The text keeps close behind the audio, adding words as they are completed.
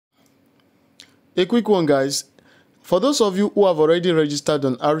A quick one, guys. For those of you who have already registered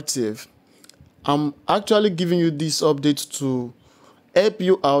on RTF, I'm actually giving you this update to help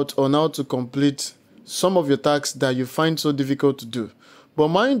you out on how to complete some of your tasks that you find so difficult to do. But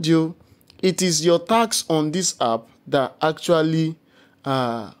mind you, it is your tasks on this app that actually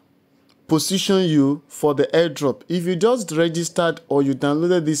position you for the airdrop. If you just registered or you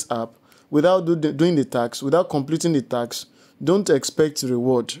downloaded this app without doing the tasks, without completing the tasks, don't expect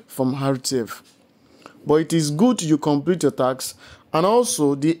reward from RTF. But it is good you complete your tasks, and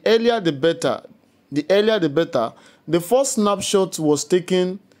also the earlier the better. The earlier the better. The first snapshot was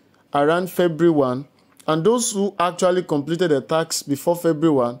taken around February 1, and those who actually completed the tasks before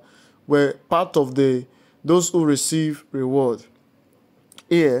February 1 were part of those who receive reward.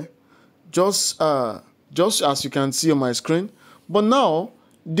 Here, just as you can see on my screen. But now,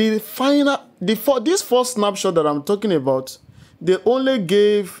 this first snapshot that I'm talking about, they only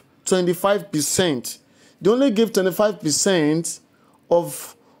gave 25%. They only gave 25%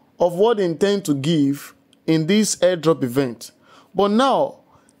 of what they intend to give in this airdrop event. But now,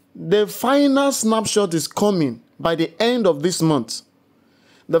 the final snapshot is coming by the end of this month.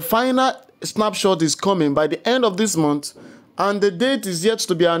 The final snapshot is coming by the end of this month, and the date is yet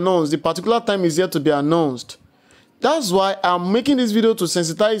to be announced. The particular time is yet to be announced. That's why I'm making this video to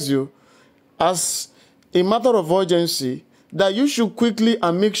sensitize you as a matter of urgency that you should quickly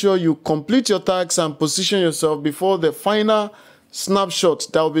and make sure you complete your tasks and position yourself before the final snapshot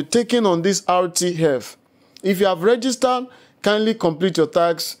that will be taken on this RTF. If you have registered, kindly complete your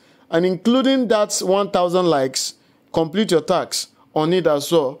tasks, and including that 1,000 likes, complete your tasks on it as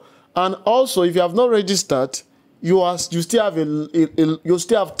well. And also, if you have not registered, you still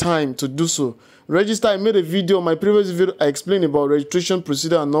have time to do so. Register. I made a video, my previous video, I explained about registration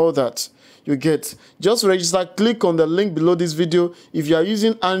procedure and all that. You get, just register. Click on the link below this video. If you are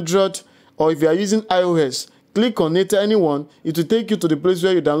using Android or if you are using iOS, click on it, anyone. It will take you to the place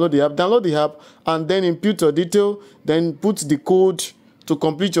where you download the app. Download the app and then input your detail, then put the code to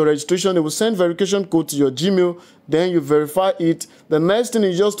complete your registration. They will send verification code to your Gmail, then you verify it. The next thing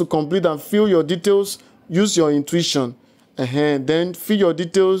is just to complete and fill your details. Use your intuition, then fill your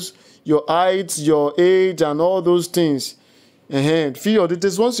details, your height, your age, and all those things. Fill your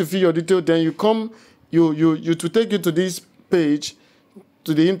details. Once you fill your details, then you come, to take you to this page,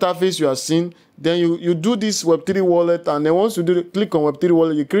 to the interface you are seeing. Then you do this Web3 wallet, and then once you click on Web3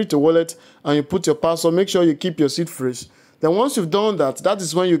 wallet, you create a wallet and you put your password. Make sure you keep your seed phrase. Then once you've done that, that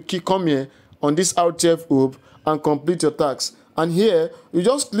is when you come here on this RTF HUB and complete your tasks. And here, you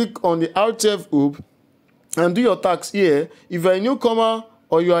just click on the RTF HUB and do your tasks here. If you're a newcomer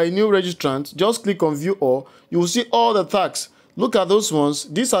or you are a new registrant, just click on View All. You will see all the tasks. Look at those ones.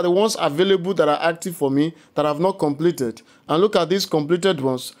 These are the ones available that are active for me that I've not completed. And look at these completed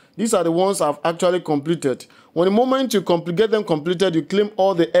ones. These are the ones I've actually completed. When the moment you get them completed, you claim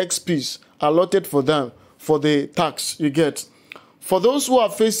all the XPs allotted for them for the tax you get. For those who are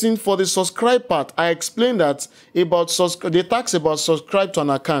facing for the subscribe part, I explained that about the tax about subscribe to an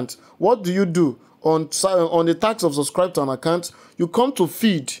account. What do you do on the tax of subscribe to an account? You come to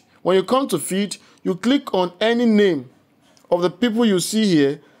feed. When you come to feed, you click on any name of the people you see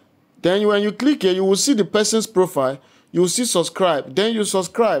here. Then when you click here, you will see the person's profile. You will see subscribe. Then you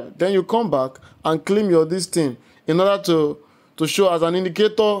subscribe. Then you come back and claim your this thing in order to show as an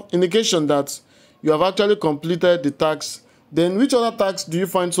indication that you have actually completed the tax. Then which other tax do you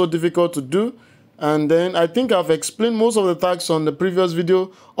find so difficult to do? And then I think I've explained most of the tax on the previous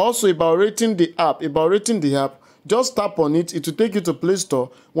video. Also about rating the app. Just tap on it. It will take you to Play Store.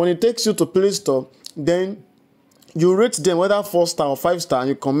 When it takes you to Play Store, then you rate them whether 4-star or 5-star, and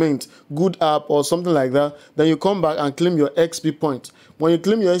you comment good app or something like that. Then you come back and claim your XP point. When you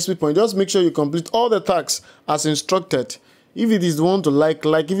claim your XP point, just make sure you complete all the tasks as instructed. If it is one to like,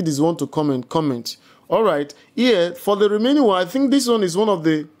 if it is one to comment. All right. Here, for the remaining one, I think this one is one of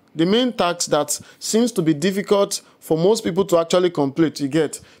the main tasks that seems to be difficult for most people to actually complete. You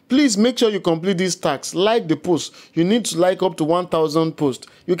get. Please make sure you complete these tasks. Like the post. You need to like up to 1,000 posts.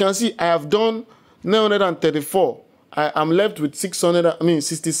 You can see I have done 934. I'm left with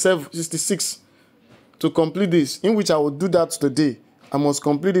 66 to complete this, in which I will do that today. I must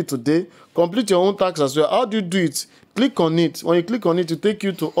complete it today. Complete your own task as well. How do you do it? Click on it. When you click on it, it will take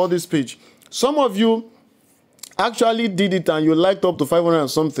you to all this page. Some of you actually did it and you liked up to 500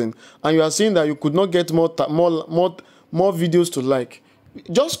 and something, and you are saying that you could not get more videos to like.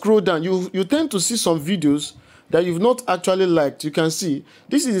 Just scroll down. You tend to see some videos that you've not actually liked. You can see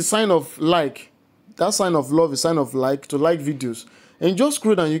this is a sign of like. That sign of love is a sign of like, to like videos. And just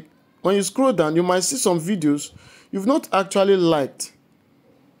scroll down. When you scroll down, you might see some videos you've not actually liked.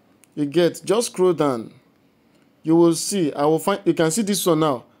 You get, just scroll down. You will see, you can see this one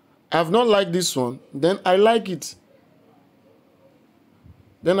now. I have not liked this one, then I like it.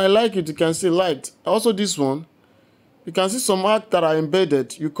 Then I like it, you can see liked. Also this one, you can see some art that are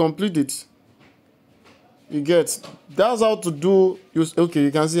embedded, you complete it. You get, that's how to do, okay,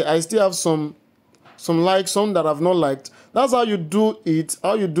 you can see I still have some likes, some that I've not liked. That's how you do it,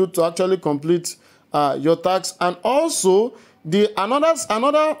 how you do to actually complete your task. And also, I'm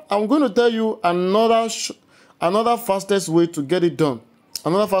going to tell you another fastest way to get it done.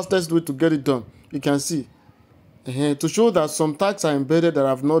 Another fastest way to get it done. You can see. To show that some tasks are embedded that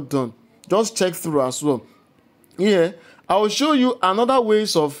I've not done. Just check through as well. Here, I will show you another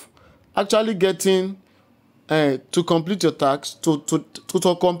ways of actually getting to complete your tasks,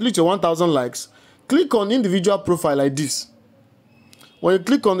 to complete your 1,000 likes. Click on individual profile like this. When you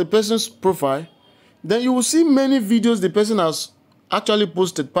click on the person's profile, then you will see many videos the person has actually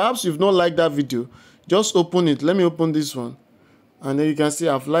posted. Perhaps you've not liked that video. Just open it. Let me open this one. And then you can see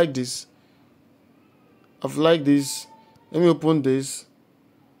I've liked this. I've liked this. Let me open this.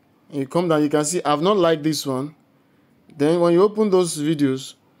 And you come down, you can see I've not liked this one. Then when you open those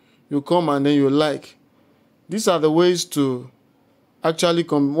videos, you come and then you like. These are the ways to actually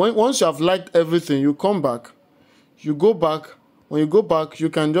come. Once you have liked everything, you come back. You go back. When you go back, you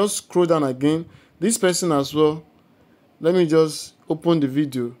can just scroll down again. This person as well. Let me just open the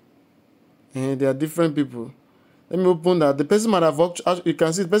video. And there are different people. Let me open that. The person might have, you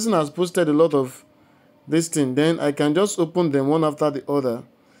can see the person has posted a lot of this thing. Then I can just open them one after the other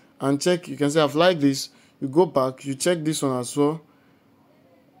and check. You can see I've liked this. You go back, you check this one as well.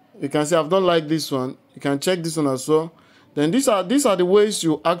 You can see I've not liked this one. You can check this one as well. Then these are the ways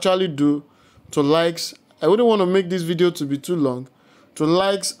you actually do to likes. I wouldn't want to make this video to be too long. To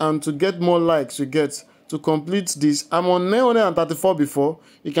likes and to get more likes, you get to complete this. I'm on 934 before.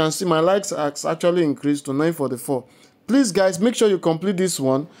 You can see my likes has actually increased to 944. Please guys, make sure you complete this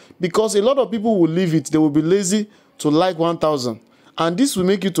one, because a lot of people will leave it. They will be lazy to like 1,000, and this will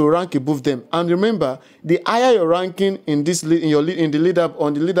make you to rank above them. And remember, the higher your ranking on the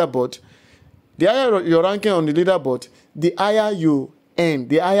leaderboard, the higher your ranking on the leaderboard, the higher you earn,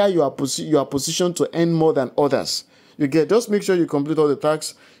 the higher you are positioned to earn more than others. You get, just make sure you complete all the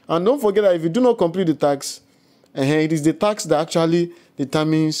tasks. And don't forget that if you do not complete the tasks, it is the tax that actually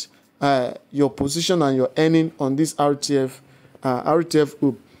determines your position and your earning on this RTF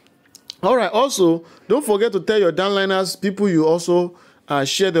HUB. All right. Also, don't forget to tell your downliners, people you also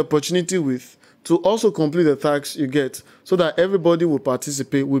share the opportunity with, to also complete the tasks you get, so that everybody will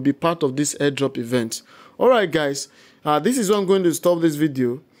participate, will be part of this airdrop event. All right, guys. This is where I'm going to stop this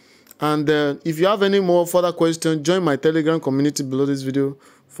video. And if you have any more further questions, join my Telegram community below this video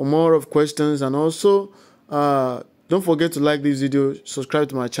for more of questions. And also, don't forget to like this video, subscribe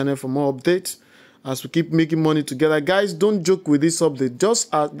to my channel for more updates as we keep making money together. Guys, don't joke with this update.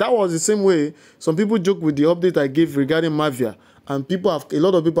 Just that was the same way some people joke with the update I gave regarding Mavia, and a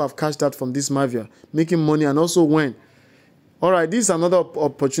lot of people have cashed out from this Mavia, making money and also win. All right, this is another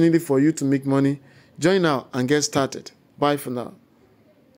opportunity for you to make money. Join now and get started. Bye for now.